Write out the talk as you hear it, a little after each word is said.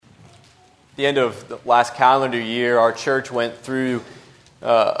At the end of the last calendar year, our church went through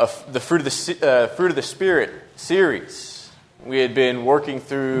the Fruit of the Spirit series. We had been working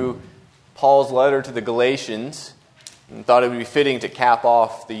through Paul's letter to the Galatians and thought it would be fitting to cap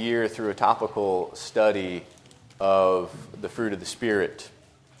off the year through a topical study of the fruit of the Spirit.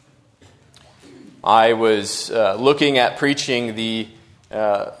 I was looking at preaching the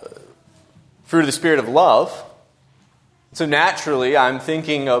fruit of the Spirit of love. So naturally, I'm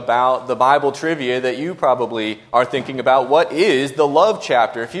thinking about the Bible trivia that you probably are thinking about. What is the love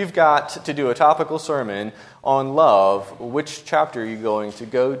chapter? If you've got to do a topical sermon on love, which chapter are you going to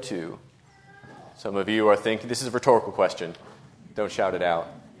go to? Some of you are thinking, this is a rhetorical question. Don't shout it out.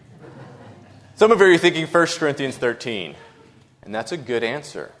 Some of you are thinking 1 Corinthians 13, and that's a good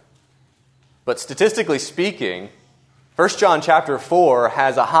answer. But statistically speaking, 1 John chapter 4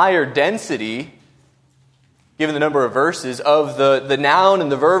 has a higher density, given the number of verses, of the noun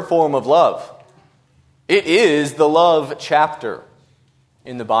and the verb form of love. It is the love chapter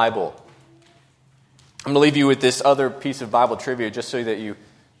in the Bible. I'm going to leave you with this other piece of Bible trivia just so that you're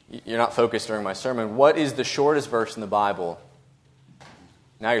not focused during my sermon. What is the shortest verse in the Bible?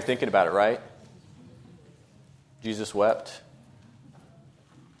 Now you're thinking about it, right? Jesus wept.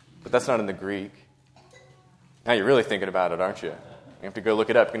 But that's not in the Greek. Now you're really thinking about it, aren't you? You have to go look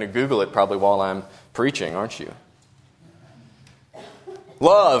it up. You're going to Google it probably while I'm preaching, aren't you?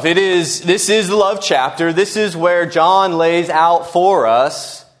 Love. This is the love chapter. This is where John lays out for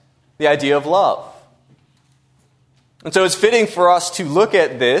us the idea of love. And so it's fitting for us to look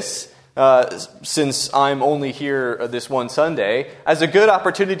at this, since I'm only here this one Sunday, as a good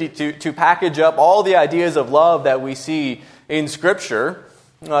opportunity to package up all the ideas of love that we see in Scripture,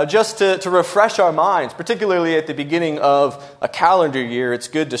 just to refresh our minds, particularly at the beginning of a calendar year. It's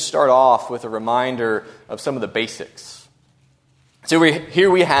good to start off with a reminder of some of the basics. So here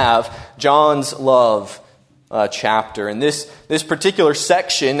we have John's love chapter. And this particular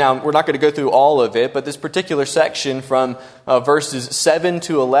section, now we're not going to go through all of it, but this particular section from verses 7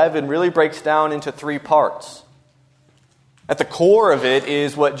 to 11 really breaks down into three parts. At the core of it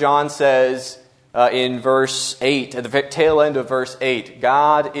is what John says in verse 8, at the tail end of verse 8,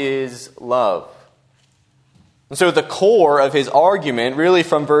 God is love. And so the core of his argument, really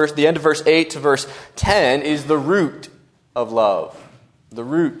from the end of verse 8 to verse 10, is the root of love. The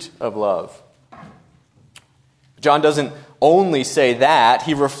root of love. John doesn't only say that,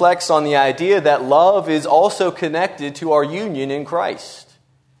 he reflects on the idea that love is also connected to our union in Christ.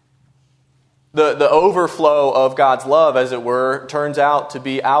 The overflow of God's love, as it were, turns out to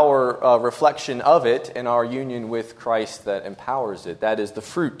be our reflection of it and our union with Christ that empowers it. That is the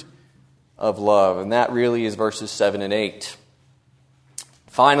fruit of love. And that really is verses 7 and 8.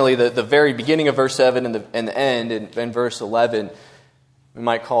 Finally, the very beginning of verse 7 and the end in verse 11, we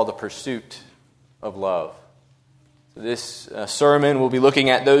might call the pursuit of love. So this sermon, we'll be looking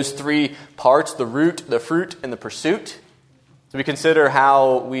at those three parts, the root, the fruit, and the pursuit. So we consider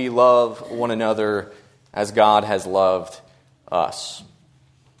how we love one another as God has loved us.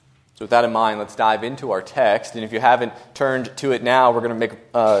 So with that in mind, let's dive into our text. And if you haven't turned to it now, we're going to make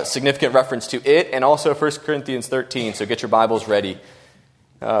a significant reference to it and also 1 Corinthians 13. So get your Bibles ready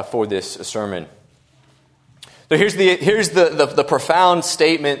for this sermon. So here's the profound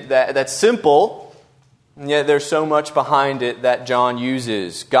statement that's simple, and yet there's so much behind it that John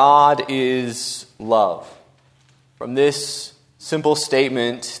uses. God is love. From this simple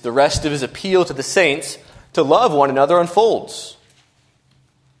statement, the rest of his appeal to the saints to love one another unfolds.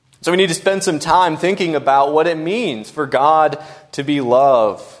 So we need to spend some time thinking about what it means for God to be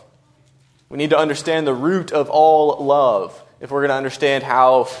love. We need to understand the root of all love if we're going to understand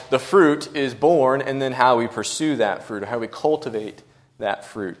how the fruit is born and then how we pursue that fruit, or how we cultivate that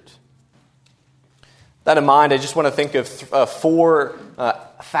fruit. With that in mind, I just want to think of four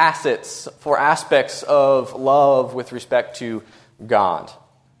facets, four aspects of love with respect to God.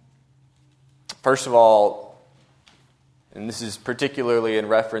 First of all, and this is particularly in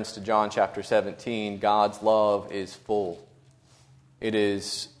reference to John chapter 17, God's love is full. It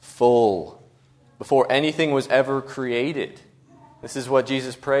is full. Before anything was ever created. This is what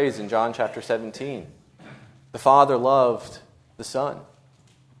Jesus prays in John chapter 17. The Father loved the Son.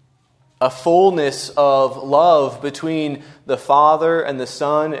 A fullness of love between the Father and the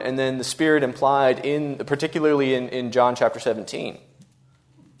Son, and then the Spirit implied particularly in John chapter 17.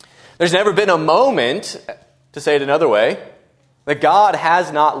 There's never been a moment, to say it another way, that God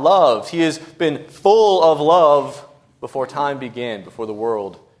has not loved. He has been full of love before time began, before the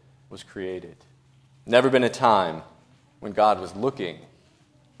world was created. Never been a time when God was looking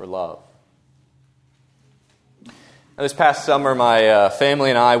for love. This past summer, my family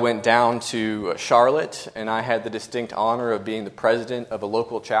and I went down to Charlotte, and I had the distinct honor of being the president of a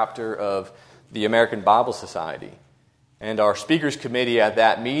local chapter of the American Bible Society. And our speakers committee at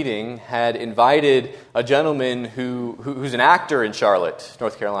that meeting had invited a gentleman who's an actor in Charlotte,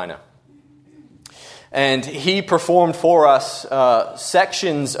 North Carolina. And he performed for us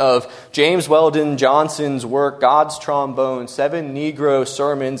sections of James Weldon Johnson's work, God's Trombone, 7 Negro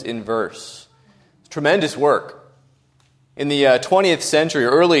Sermons in Verse. Tremendous work. In the 20th century,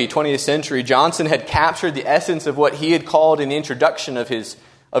 early 20th century, Johnson had captured the essence of what he had called in the introduction of his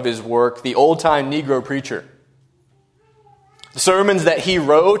work, the old-time Negro preacher. The sermons that he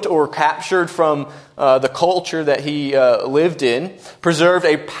wrote or captured from the culture that he lived in preserved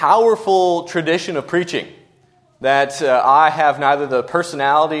a powerful tradition of preaching that I have neither the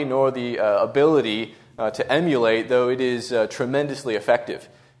personality nor the ability to emulate, though it is tremendously effective,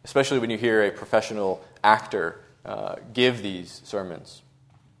 especially when you hear a professional actor give these sermons.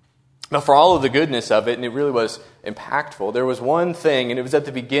 Now, for all of the goodness of it, and it really was impactful, there was one thing, and it was at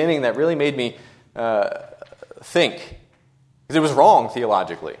the beginning, that really made me think. Because it was wrong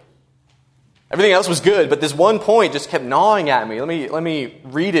theologically. Everything else was good, but this one point just kept gnawing at me. Let me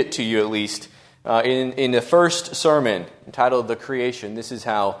read it to you at least. In the first sermon, entitled The Creation, this is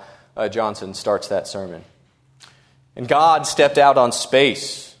how Johnson starts that sermon. And God stepped out on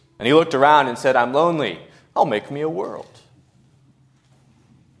space, and he looked around and said, "I'm lonely. I'll make me a world."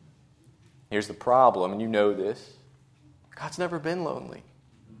 Here's the problem, and you know this. God's never been lonely.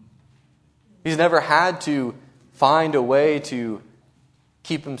 He's never had to find a way to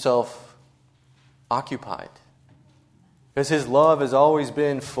keep himself occupied. Because his love has always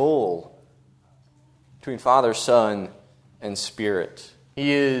been full between Father, Son, and Spirit.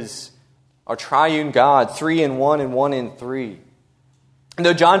 He is our triune God, 3 in 1 and 1 in 3. And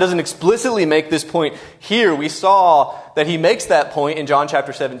though John doesn't explicitly make this point here, we saw that he makes that point in John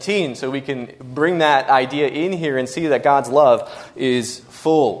chapter 17, so we can bring that idea in here and see that God's love is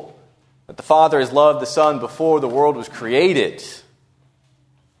full. That the Father has loved the Son before the world was created.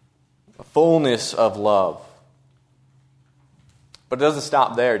 A fullness of love. But it doesn't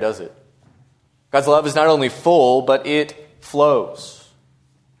stop there, does it? God's love is not only full, but it flows.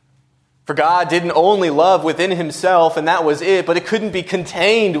 For God didn't only love within himself, and that was it, but it couldn't be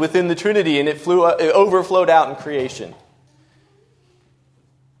contained within the Trinity, and it overflowed out in creation.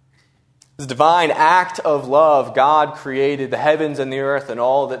 This divine act of love, God created the heavens and the earth and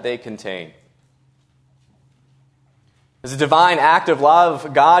all that they contain. As a divine act of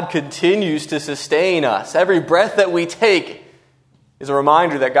love, God continues to sustain us. Every breath that we take is a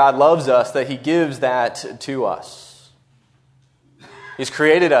reminder that God loves us, that he gives that to us. He's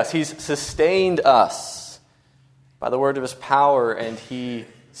created us. He's sustained us by the word of his power, and he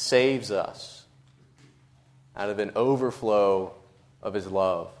saves us out of an overflow of his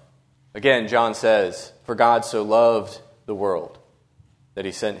love. Again, John says, "For God so loved the world that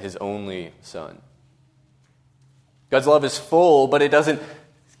he sent his only Son." God's love is full, but it doesn't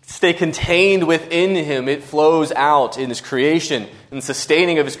stay contained within him. It flows out in his creation, in the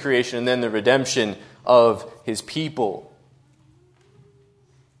sustaining of his creation, and then the redemption of his people.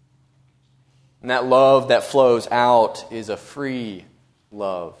 And that love that flows out is a free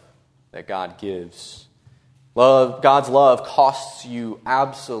love that God gives. God's love costs you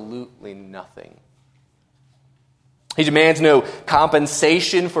absolutely nothing. He demands no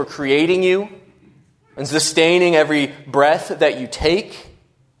compensation for creating you and sustaining every breath that you take.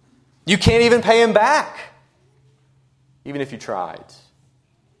 You can't even pay him back, even if you tried.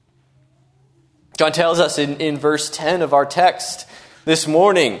 John tells us in verse 10 of our text this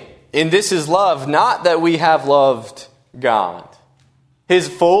morning, "In this is love, not that we have loved God." His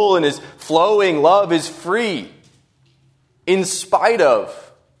full and his flowing love is free in spite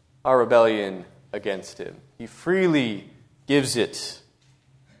of our rebellion against him. He freely gives it.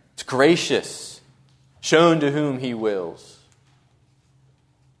 It's gracious, shown to whom he wills.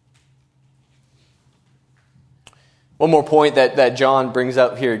 One more point that John brings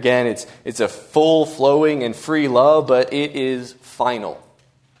up here again, it's a full, flowing, and free love, but it is final.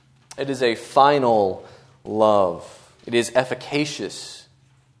 It is a final love. It is efficacious.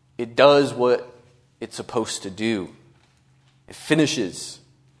 It does what it's supposed to do. It finishes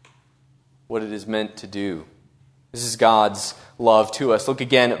what it is meant to do. This is God's love to us. Look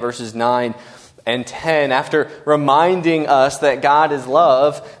again at verses 9 and 10. After reminding us that God is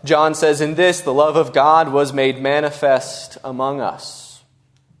love, John says, "In this, the love of God was made manifest among us."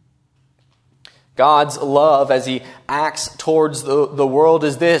 God's love as he acts towards the world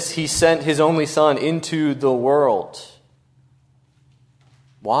is this: he sent his only Son into the world.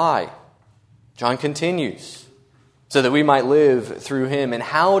 Why? John continues. so that we might live through him. And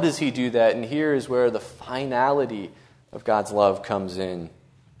how does he do that? And here is where the finality of God's love comes in.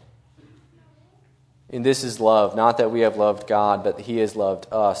 And this is love, not that we have loved God, but that he has loved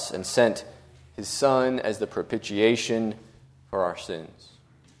us and sent his Son as the propitiation for our sins.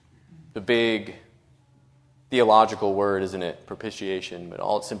 The big theological word, isn't it? Propitiation. But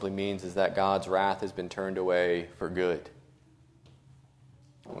all it simply means is that God's wrath has been turned away for good.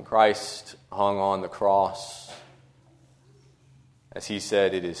 When Christ hung on the cross, as he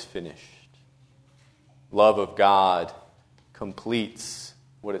said, it is finished. Love of God completes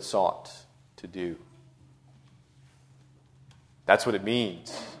what it sought to do. That's what it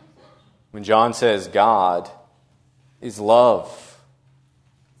means when John says God is love.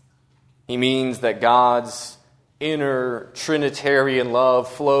 He means that God's inner Trinitarian love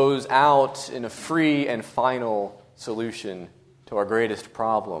flows out in a free and final solution to our greatest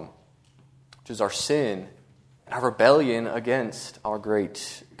problem, which is our sin and our rebellion against our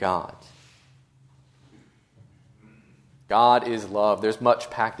great God. God is love. There's much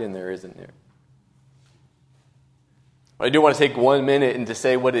packed in there, isn't there? But I do want to take 1 minute and to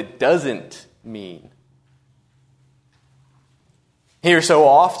say what it doesn't mean. Here so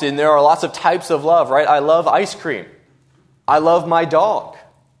often there are lots of types of love, right? I love ice cream. I love my dog.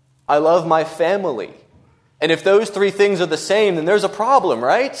 I love my family. And if those three things are the same, then there's a problem,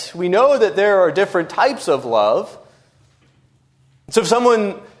 right? We know that there are different types of love. So if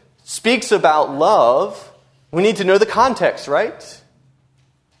someone speaks about love, we need to know the context, right?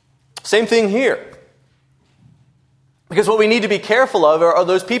 Same thing here. Because what we need to be careful of are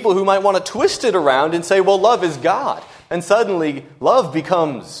those people who might want to twist it around and say, well, love is God. And suddenly, love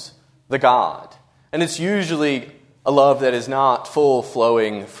becomes the God. And it's usually a love that is not full,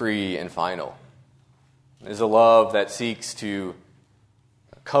 flowing, free, and final. It is a love that seeks to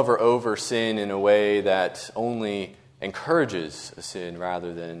cover over sin in a way that only encourages a sin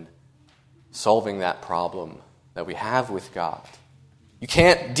rather than solving that problem that we have with God. You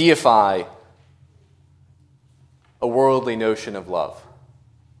can't deify a worldly notion of love.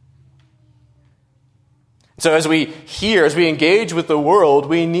 So as we engage with the world,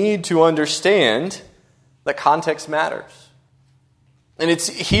 we need to understand that context matters. And it's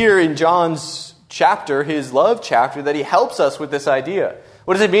here in John's chapter, his love chapter, that he helps us with this idea.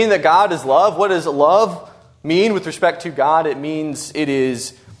 What does it mean that God is love? What does love mean with respect to God? It means it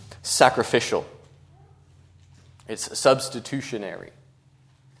is sacrificial. It's substitutionary.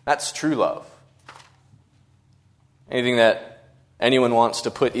 That's true love. Anything that anyone wants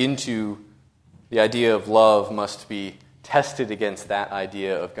to put into the idea of love must be tested against that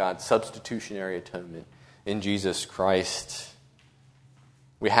idea of God's substitutionary atonement in Jesus Christ.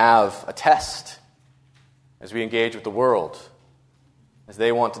 We have a test as we engage with the world. As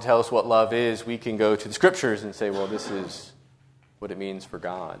they want to tell us what love is, we can go to the Scriptures and say, well, this is what it means for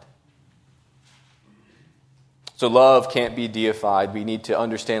God. So love can't be deified. We need to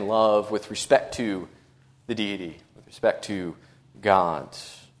understand love with respect to the deity, with respect to God.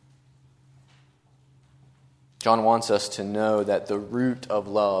 John wants us to know that the root of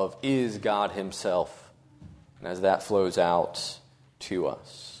love is God himself, and as that flows out to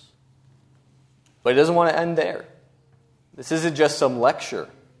us. But he doesn't want to end there. This isn't just some lecture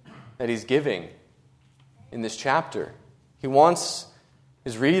that he's giving in this chapter. He wants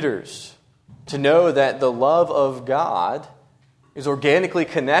his readers to know that the love of God is organically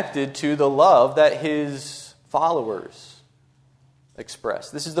connected to the love that his followers express.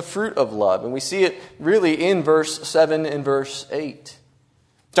 This is the fruit of love, and we see it really in verse 7 and verse 8.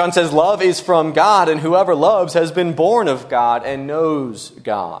 John says, love is from God, and whoever loves has been born of God and knows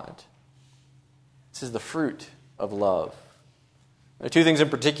God. This is the fruit of love. There are two things in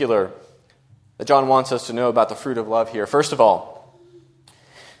particular that John wants us to know about the fruit of love here. First of all,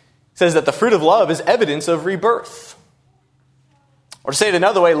 he says that the fruit of love is evidence of rebirth. Or to say it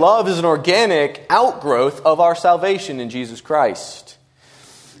another way, love is an organic outgrowth of our salvation in Jesus Christ.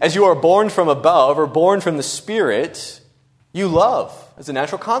 As you are born from above or born from the Spirit, you love as a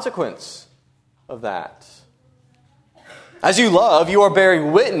natural consequence of that. As you love, you are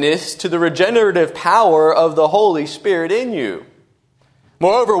bearing witness to the regenerative power of the Holy Spirit in you.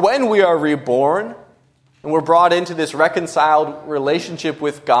 Moreover, when we are reborn and we're brought into this reconciled relationship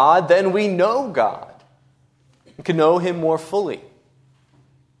with God, then we know God. We can know him more fully.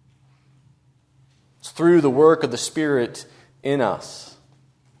 It's through the work of the Spirit in us.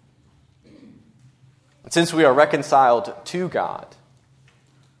 And since we are reconciled to God,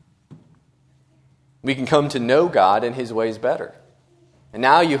 we can come to know God and his ways better. And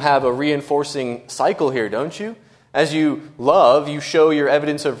now you have a reinforcing cycle here, don't you? As you love, you show your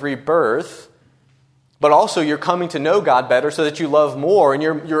evidence of rebirth. But also you're coming to know God better so that you love more, and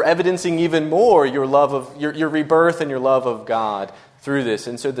you're evidencing even more your love of your rebirth and your love of God through this.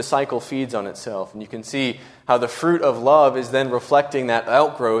 And so the cycle feeds on itself. And you can see how the fruit of love is then reflecting that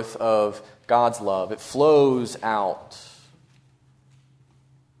outgrowth of God's love. It flows out.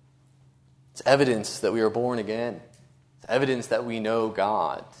 It's evidence that we are born again. It's evidence that we know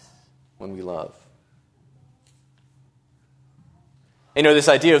God when we love. You know, this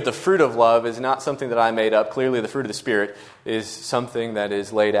idea of the fruit of love is not something that I made up. Clearly, the fruit of the Spirit is something that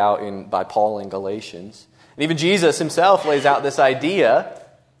is laid out by Paul in Galatians. And even Jesus himself lays out this idea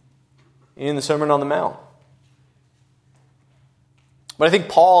in the Sermon on the Mount. But I think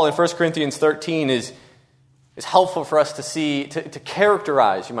Paul in 1 Corinthians 13 is helpful for us to see, to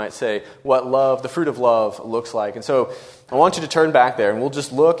characterize, you might say, what love, the fruit of love, looks like. And so I want you to turn back there, and we'll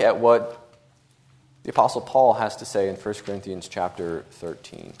just look at what the Apostle Paul has to say in 1 Corinthians chapter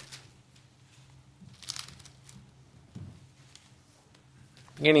 13.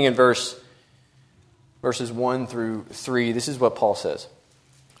 Beginning in verses 1 through 3, this is what Paul says.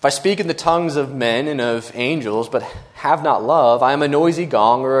 If I speak in the tongues of men and of angels, but have not love, I am a noisy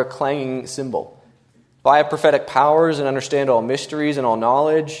gong or a clanging cymbal. If I have prophetic powers and understand all mysteries and all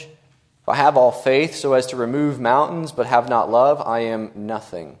knowledge, if I have all faith so as to remove mountains, but have not love, I am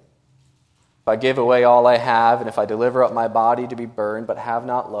nothing. If I give away all I have, and if I deliver up my body to be burned, but have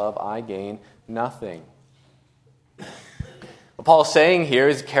not love, I gain nothing. What Paul is saying here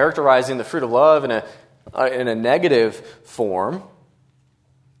is characterizing the fruit of love in a negative form.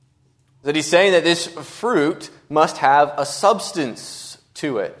 That he's saying that this fruit must have a substance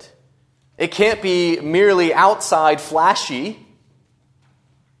to it. It can't be merely outside flashy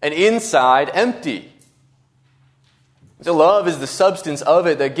and inside empty. So love is the substance of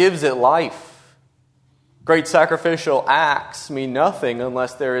it that gives it life. Great sacrificial acts mean nothing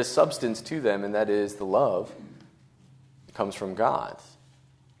unless there is substance to them, and that is the love that comes from God.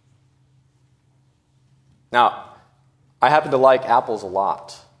 Now, I happen to like apples a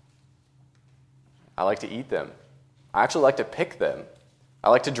lot. I like to eat them. I actually like to pick them. I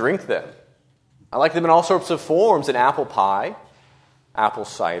like to drink them. I like them in all sorts of forms, in apple pie, apple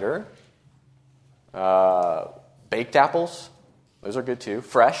cider, baked apples. Those are good too.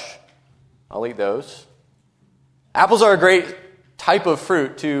 Fresh. I'll eat those. Apples are a great type of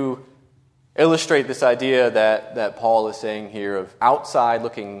fruit to illustrate this idea that Paul is saying here of outside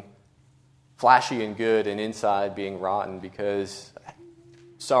looking flashy and good and inside being rotten, because,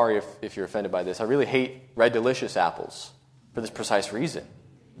 sorry if you're offended by this, I really hate Red Delicious apples for this precise reason.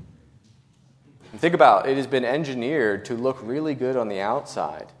 And think about it, has been engineered to look really good on the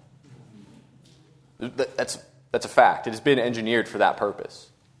outside. That's a fact. It has been engineered for that purpose.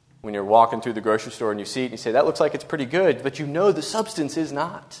 When you're walking through the grocery store and you see it and you say, that looks like it's pretty good, but you know the substance is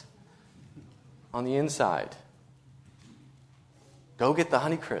not on the inside. Go get the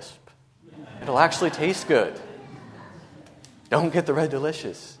Honeycrisp. It'll actually taste good. Don't get the Red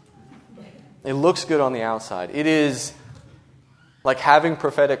Delicious. It looks good on the outside. It is like having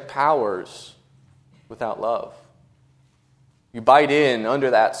prophetic powers without love. You bite in under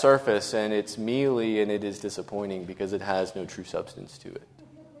that surface and it's mealy and it is disappointing because it has no true substance to it.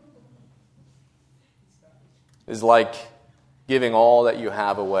 It's like giving all that you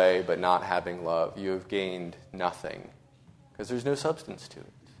have away but not having love. You have gained nothing because there's no substance to it.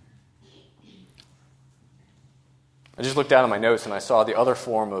 I just looked down at my notes and I saw the other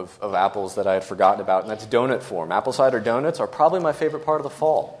form of apples that I had forgotten about, and that's donut form. Apple cider donuts are probably my favorite part of the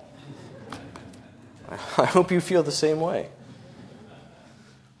fall. I hope you feel the same way.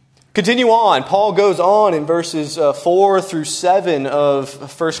 Continue on. Paul goes on in verses 4 through 7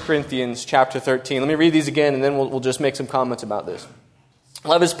 of 1 Corinthians chapter 13. Let me read these again, and then we'll just make some comments about this.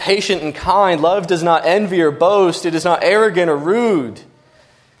 Love is patient and kind. Love does not envy or boast. It is not arrogant or rude. It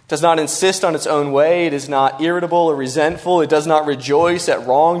does not insist on its own way. It is not irritable or resentful. It does not rejoice at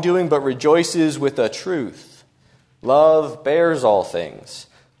wrongdoing, but rejoices with the truth. Love bears all things,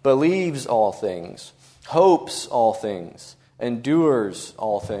 believes all things, hopes all things, endures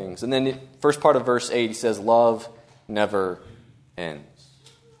all things. And then the first part of verse 8, he says, love never ends.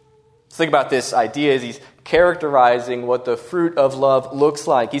 Let's think about this idea as he's characterizing what the fruit of love looks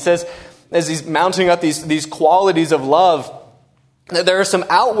like. He says, as he's mounting up these qualities of love, that there are some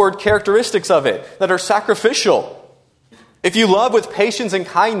outward characteristics of it that are sacrificial. If you love with patience and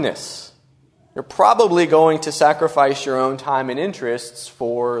kindness, you're probably going to sacrifice your own time and interests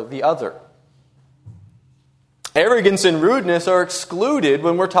for the other. Arrogance and rudeness are excluded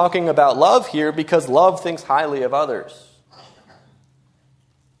when we're talking about love here because love thinks highly of others.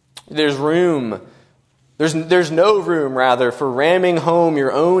 There's room There's no room, rather, for ramming home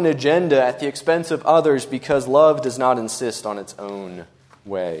your own agenda at the expense of others, because love does not insist on its own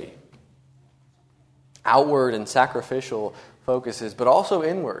way. Outward and sacrificial focuses, but also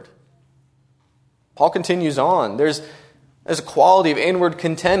inward. Paul continues on. There's a quality of inward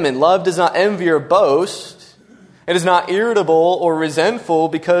contentment. Love does not envy or boast. It is not irritable or resentful,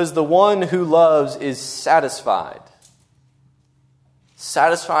 because the one who loves is satisfied.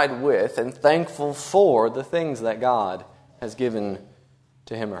 Satisfied with and thankful for the things that God has given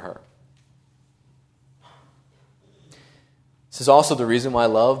to him or her. This is also the reason why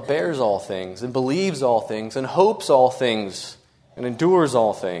love bears all things and believes all things and hopes all things and endures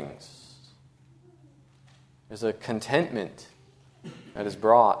all things. There's a contentment that is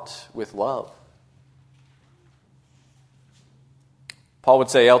brought with love. Paul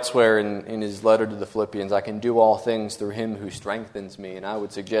would say elsewhere in his letter to the Philippians, I can do all things through him who strengthens me. And I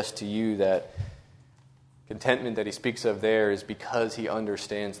would suggest to you that contentment that he speaks of there is because he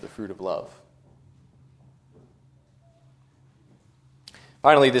understands the fruit of love.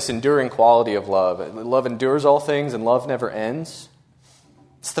 Finally, this enduring quality of love. Love endures all things and love never ends.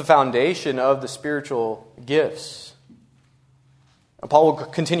 It's the foundation of the spiritual gifts. And Paul will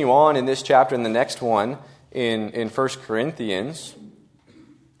continue on in this chapter and the next one in 1 Corinthians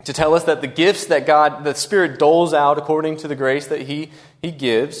to tell us that the gifts that the Spirit doles out according to the grace that He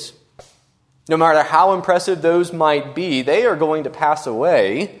gives, no matter how impressive those might be, they are going to pass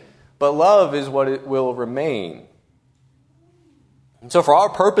away, but love is what it will remain. And so for our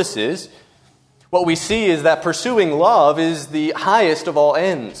purposes, what we see is that pursuing love is the highest of all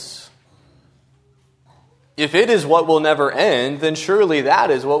ends. If it is what will never end, then surely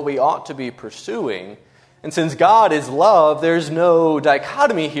that is what we ought to be pursuing. And since God is love, there's no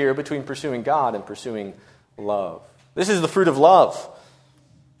dichotomy here between pursuing God and pursuing love. This is the fruit of love.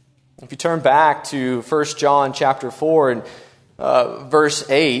 If you turn back to 1 John chapter 4 and verse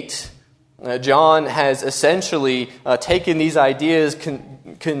 8, John has essentially taken these ideas,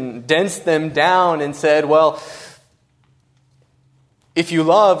 condensed them down, and said, well, if you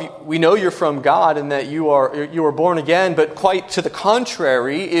love, we know you're from God and that you are born again, but quite to the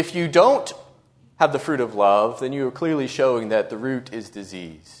contrary, if you don't have the fruit of love, then you are clearly showing that the root is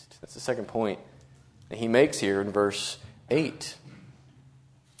diseased. That's the second point that he makes here in verse 8.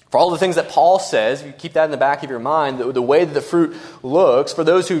 For all the things that Paul says, if you keep that in the back of your mind, the way that the fruit looks, for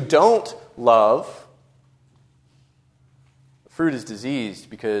those who don't love, the fruit is diseased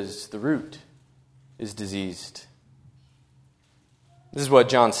because the root is diseased. This is what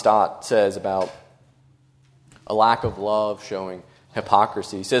John Stott says about a lack of love showing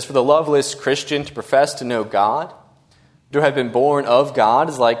hypocrisy. He says, for the loveless Christian to profess to know God, to have been born of God,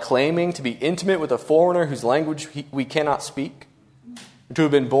 is like claiming to be intimate with a foreigner whose language we cannot speak, or to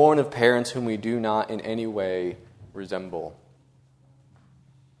have been born of parents whom we do not in any way resemble.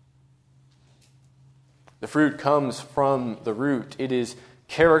 The fruit comes from the root. It is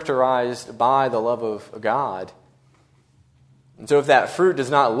characterized by the love of God. And so if that fruit does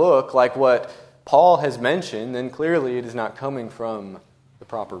not look like what Paul has mentioned, then clearly it is not coming from the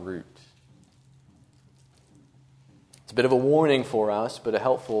proper root. It's a bit of a warning for us, but a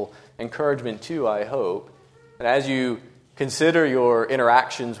helpful encouragement too, I hope, that as you consider your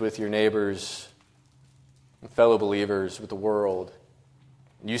interactions with your neighbors and fellow believers, with the world,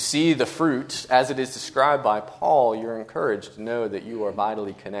 you see the fruit as it is described by Paul, you're encouraged to know that you are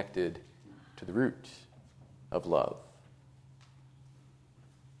vitally connected to the root of love.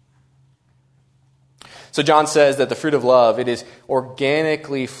 So John says that the fruit of love, it is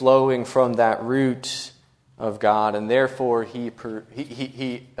organically flowing from that root of God, and therefore he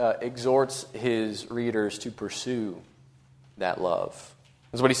exhorts his readers to pursue that love.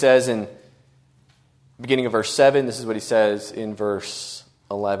 This is what he says in the beginning of verse 7. This is what he says in verse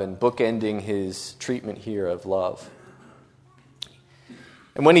 11, bookending his treatment here of love.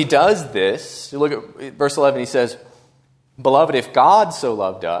 And when he does this, you look at verse 11, he says, Beloved, if God so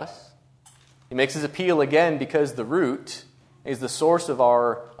loved us, he makes his appeal again because the root is the source of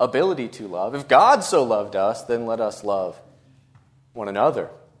our ability to love. If God so loved us, then let us love one another.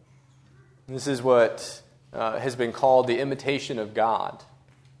 This is what has been called the imitation of God.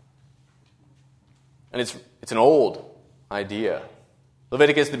 And it's an old idea.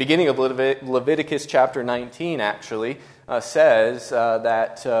 Leviticus, the beginning of Leviticus chapter 19 actually says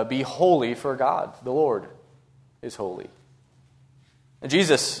that be holy for God, the Lord is holy. And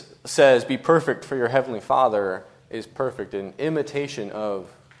Jesus says, be perfect for your heavenly Father is perfect, in imitation of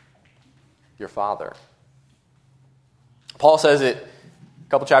your Father. Paul says it a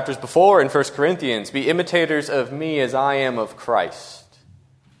couple chapters before in 1 Corinthians, be imitators of me as I am of Christ.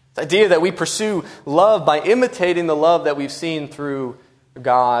 This idea that we pursue love by imitating the love that we've seen through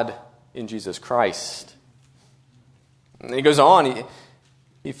God in Jesus Christ. And he goes on,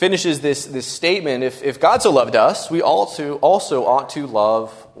 he finishes this statement, if God so loved us, we also ought to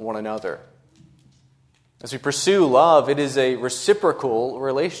love one another. As we pursue love, it is a reciprocal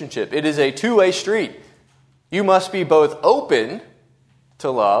relationship. It is a two-way street. You must be both open to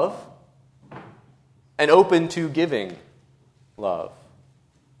love and open to giving love.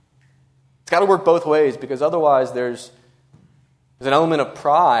 It's got to work both ways, because otherwise there's an element of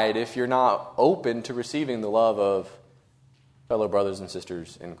pride if you're not open to receiving the love of fellow brothers and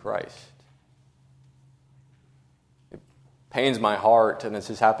sisters in Christ. It pains my heart, and this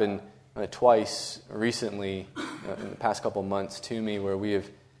has happened twice recently in the past couple months to me, where we have,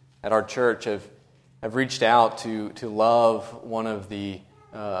 at our church, have reached out to love one of the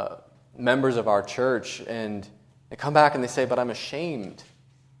members of our church, and they come back and they say, but I'm ashamed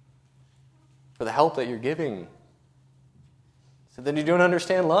for the help that you're giving. So then you don't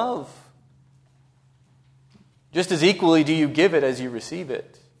understand love. Just as equally do you give it as you receive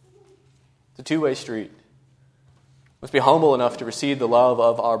it. It's a two-way street. We must be humble enough to receive the love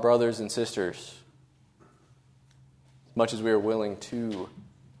of our brothers and sisters as much as we are willing to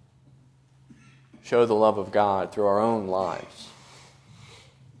show the love of God through our own lives.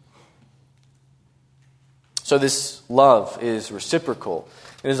 So this love is reciprocal.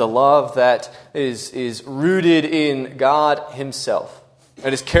 It is a love that is rooted in God Himself.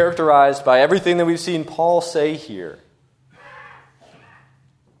 It is characterized by everything that we've seen Paul say here.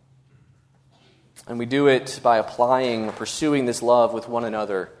 And we do it by applying or pursuing this love with one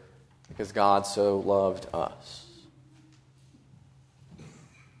another because God so loved us.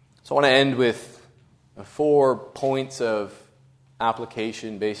 So I want to end with 4 points of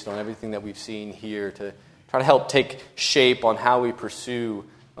application based on everything that we've seen here to try to help take shape on how we pursue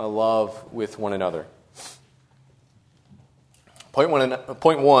a love with one another. Point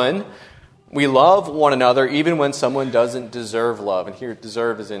one, we love one another even when someone doesn't deserve love. And here,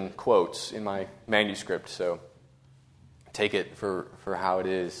 deserve is in quotes in my manuscript, so take it for how it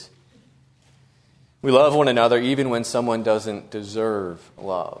is. We love one another even when someone doesn't deserve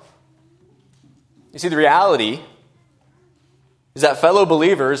love. You see, the reality is that fellow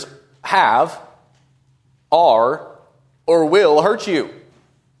believers have, are, or will hurt you.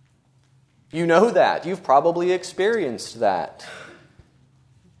 You know that. You've probably experienced that.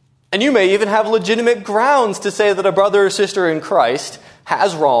 And you may even have legitimate grounds to say that a brother or sister in Christ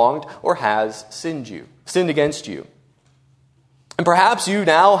has wronged or has sinned against you. And perhaps you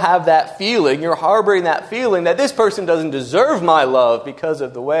now have that feeling, you're harboring that feeling that this person doesn't deserve my love because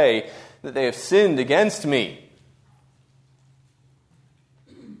of the way that they have sinned against me.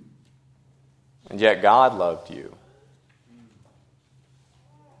 And yet God loved you.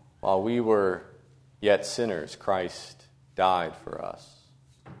 While we were yet sinners, Christ died for us.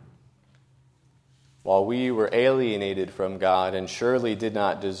 While we were alienated from God and surely did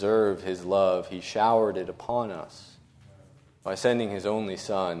not deserve His love, He showered it upon us by sending His only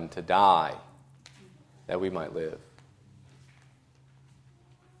Son to die that we might live.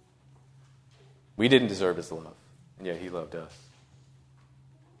 We didn't deserve His love, and yet He loved us.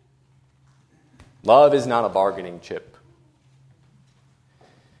 Love is not a bargaining chip.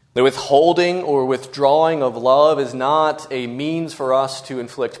 The withholding or withdrawing of love is not a means for us to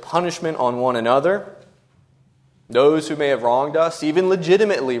inflict punishment on one another, those who may have wronged us, even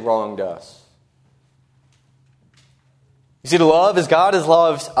legitimately wronged us. You see, to love as God has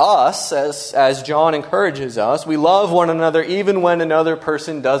loved us, as John encourages us, we love one another even when another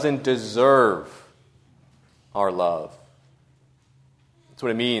person doesn't deserve our love. That's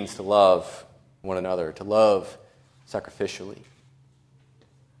what it means to love one another, to love sacrificially.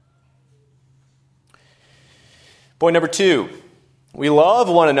 Point number 2, we love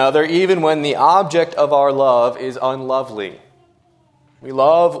one another even when the object of our love is unlovely. We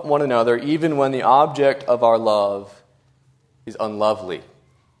love one another even when the object of our love is unlovely.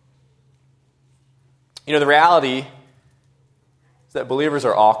 You know, the reality is that believers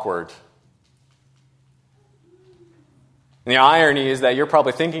are awkward. And the irony is that you're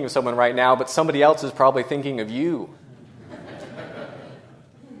probably thinking of someone right now, but somebody else is probably thinking of you.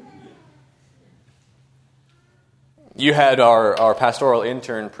 You had our pastoral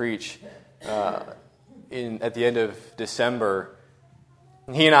intern preach at the end of December.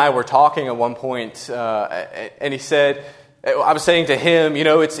 He and I were talking at one point, and he said, I was saying to him, you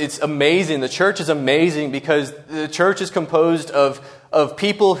know, it's amazing. The church is amazing because the church is composed of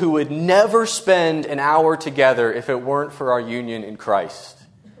people who would never spend an hour together if it weren't for our union in Christ.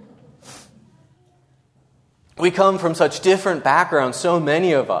 We come from such different backgrounds, so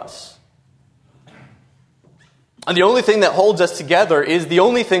many of us. And the only thing that holds us together is the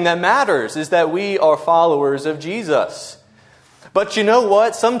only thing that matters, is that we are followers of Jesus. But you know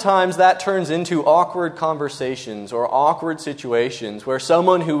what? Sometimes that turns into awkward conversations or awkward situations where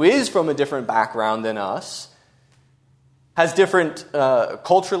someone who is from a different background than us, has different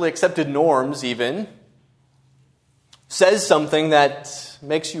culturally accepted norms even, says something that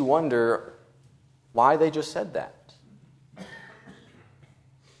makes you wonder why they just said that.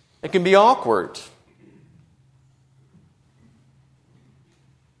 It can be awkward.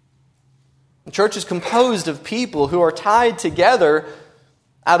 The church is composed of people who are tied together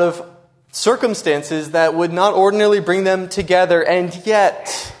out of circumstances that would not ordinarily bring them together, and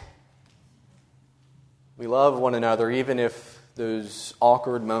yet we love one another even if those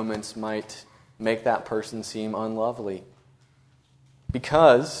awkward moments might make that person seem unlovely.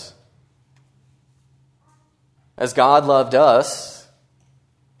 Because as God loved us,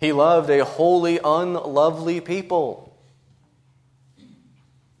 He loved a wholly unlovely people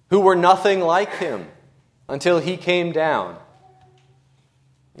who were nothing like Him until He came down.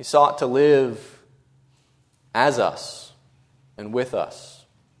 He sought to live as us and with us,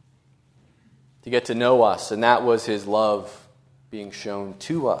 to get to know us, and that was His love being shown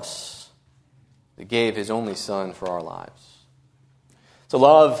to us, that gave His only Son for our lives. So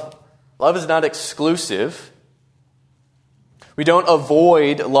love is not exclusive. We don't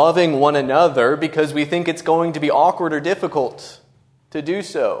avoid loving one another because we think it's going to be awkward or difficult to do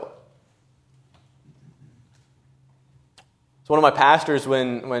so. So one of my pastors,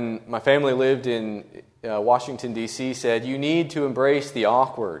 when my family lived in Washington, D.C., said, you need to embrace the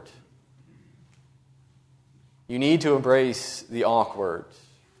awkward. You need to embrace the awkward.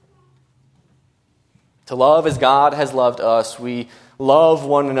 To love as God has loved us, we love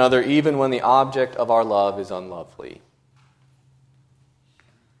one another even when the object of our love is unlovely.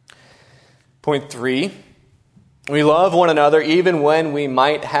 Point 3. We love one another even when we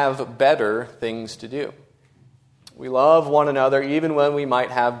might have better things to do. We love one another even when we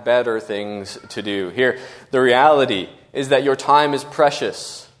might have better things to do. Here, the reality is that your time is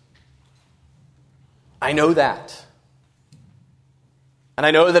precious. I know that. And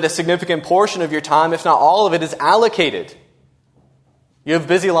I know that a significant portion of your time, if not all of it, is allocated. You have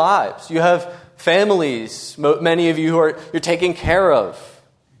busy lives. You have families, many of you you're taking care of.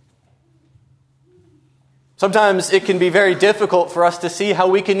 Sometimes it can be very difficult for us to see how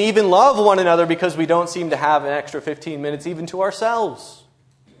we can even love one another because we don't seem to have an extra 15 minutes even to ourselves.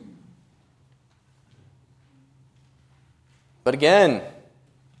 But again,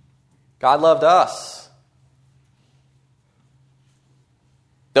 God loved us.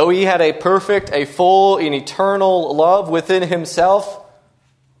 Though He had a perfect, a full, and eternal love within Himself,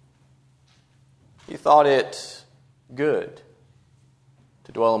 He thought it good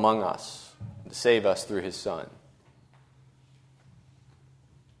to dwell among us, to save us through His Son.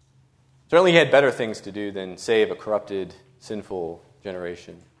 Certainly He had better things to do than save a corrupted, sinful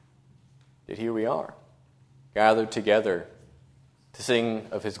generation. Yet here we are, gathered together to sing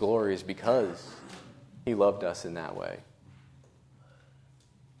of His glories because He loved us in that way.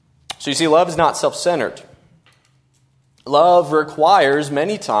 So you see, love is not self-centered. Love requires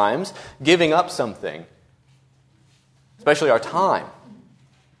many times giving up something, especially our time.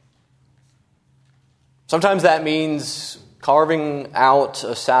 Sometimes that means carving out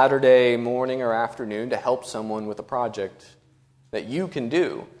a Saturday morning or afternoon to help someone with a project that you can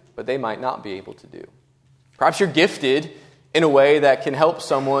do, but they might not be able to do. Perhaps you're gifted in a way that can help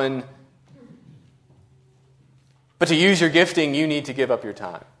someone, but to use your gifting, you need to give up your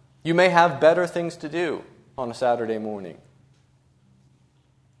time. You may have better things to do on a Saturday morning.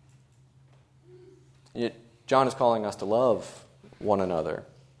 Yet John is calling us to love one another.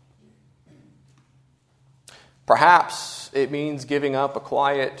 Perhaps it means giving up a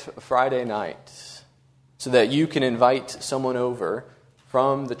quiet Friday night so that you can invite someone over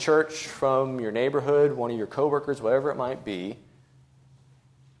from the church, from your neighborhood, one of your coworkers, whatever it might be,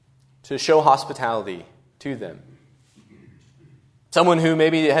 to show hospitality to them. Someone who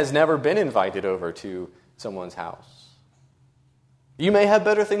maybe has never been invited over to someone's house. You may have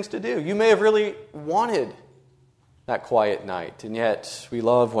better things to do. You may have really wanted that quiet night, and yet we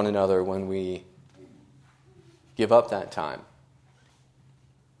love one another when we give up that time.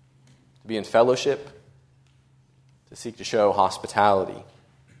 To be in fellowship, to seek to show hospitality.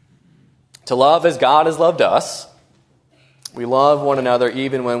 To love as God has loved us, we love one another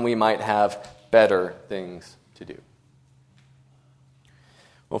even when we might have better things to do.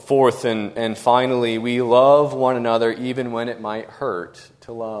 Well, fourth and finally, we love one another even when it might hurt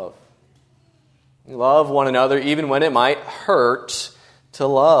to love. Love one another even when it might hurt to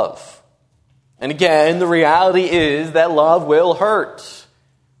love. And again, the reality is that love will hurt.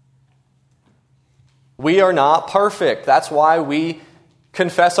 We are not perfect. That's why we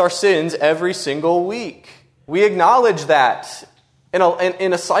confess our sins every single week. We acknowledge that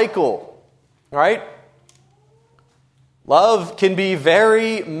in a cycle, right? Love can be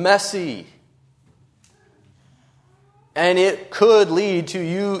very messy. And it could lead to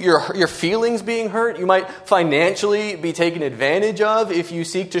your feelings being hurt. You might financially be taken advantage of if you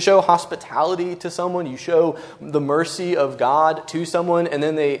seek to show hospitality to someone. You show the mercy of God to someone, and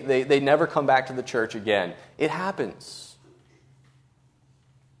then they never come back to the church again. It happens.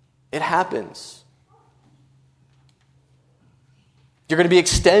 It happens. You're going to be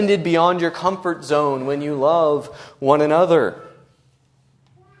extended beyond your comfort zone when you love one another.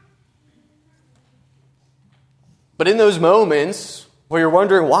 But in those moments where you're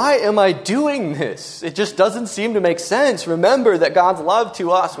wondering, why am I doing this? It just doesn't seem to make sense. Remember that God's love to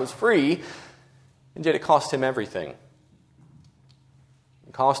us was free, and yet it cost him everything.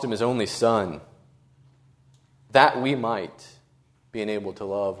 It cost him his only Son, that we might be enabled to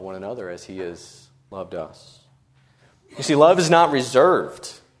love one another as he has loved us. You see, love is not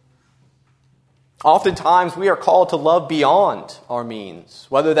reserved. Oftentimes, we are called to love beyond our means,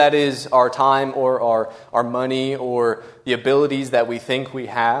 whether that is our time or our money or the abilities that we think we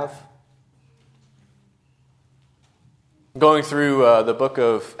have. Going through the book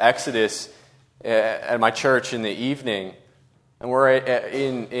of Exodus at my church in the evening, and we're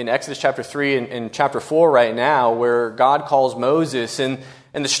in Exodus chapter 3 and chapter 4 right now, where God calls Moses, and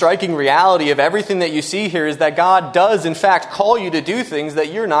the striking reality of everything that you see here is that God does, in fact, call you to do things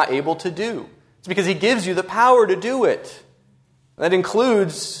that you're not able to do. It's because he gives you the power to do it. That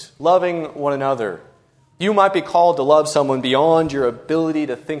includes loving one another. You might be called to love someone beyond your ability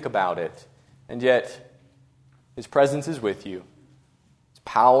to think about it, and yet his presence is with you. His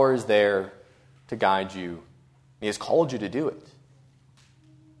power is there to guide you. He has called you to do it.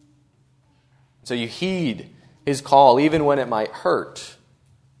 So you heed his call, even when it might hurt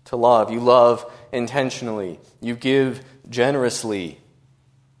to love. You love intentionally. You give generously,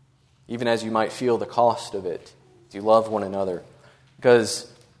 even as you might feel the cost of it. You love one another. Because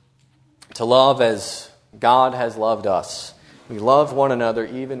to love as God has loved us, we love one another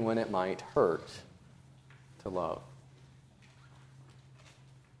even when it might hurt to love.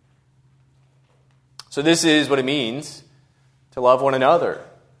 So this is what it means to love one another.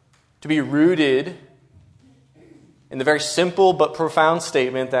 To be rooted in the very simple but profound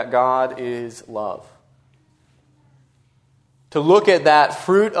statement that God is love. To look at that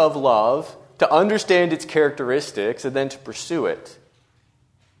fruit of love, to understand its characteristics, and then to pursue it.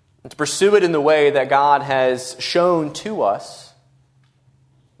 And to pursue it in the way that God has shown to us,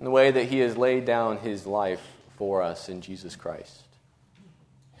 in the way that he has laid down his life for us in Jesus Christ.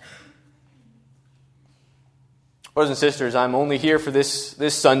 Brothers and sisters, I'm only here for this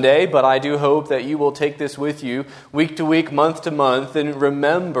Sunday, but I do hope that you will take this with you week to week, month to month, and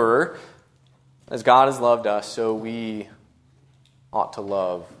remember, as God has loved us, so we ought to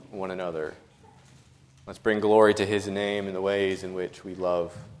love one another. Let's bring glory to his name in the ways in which we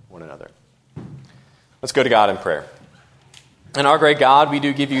love one another. Let's go to God in prayer. And our great God, we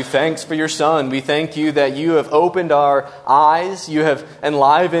do give you thanks for your Son. We thank you that you have opened our eyes, you have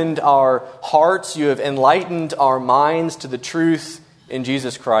enlivened our hearts, you have enlightened our minds to the truth in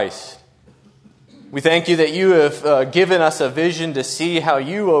Jesus Christ. We thank you that you have given us a vision to see how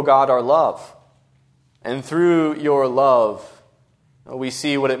you, O God, are love. And through your love, we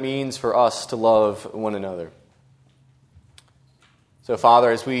see what it means for us to love one another. So, Father,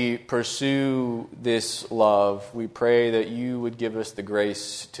 as we pursue this love, we pray that you would give us the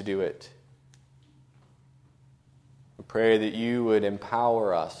grace to do it. We pray that you would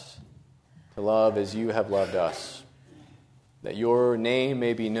empower us to love as you have loved us, that your name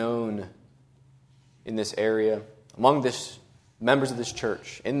may be known in this area, among this members of this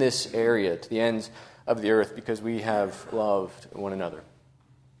church, in this area, to the ends of the earth, because we have loved one another. In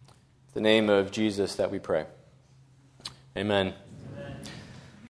the name of Jesus that we pray. Amen.